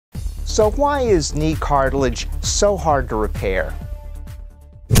So why is knee cartilage so hard to repair?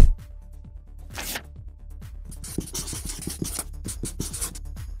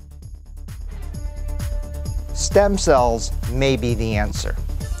 Stem cells may be the answer.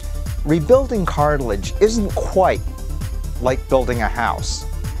 Rebuilding cartilage isn't quite like building a house.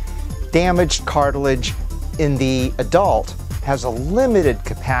 Damaged cartilage in the adult has a limited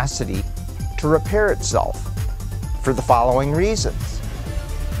capacity to repair itself for the following reasons.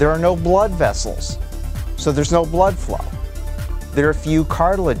 There are no blood vessels, so there's no blood flow. There are few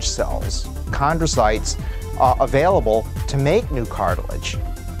cartilage cells, chondrocytes, available to make new cartilage.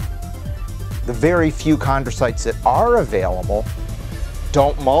 The very few chondrocytes that are available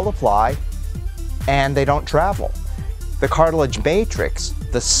don't multiply and they don't travel. The cartilage matrix,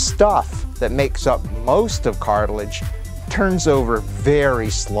 the stuff that makes up most of cartilage, turns over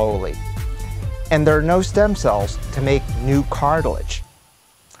very slowly. And there are no stem cells to make new cartilage.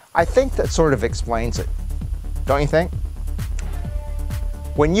 I think that sort of explains it, don't you think?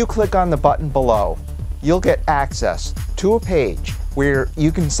 When you click on the button below, you'll get access to a page where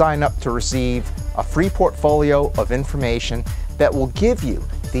you can sign up to receive a free portfolio of information that will give you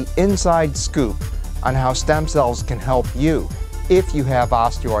the inside scoop on how stem cells can help you if you have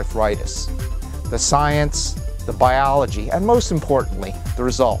osteoarthritis. The science, the biology, and most importantly, the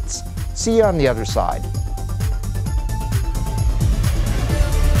results. See you on the other side.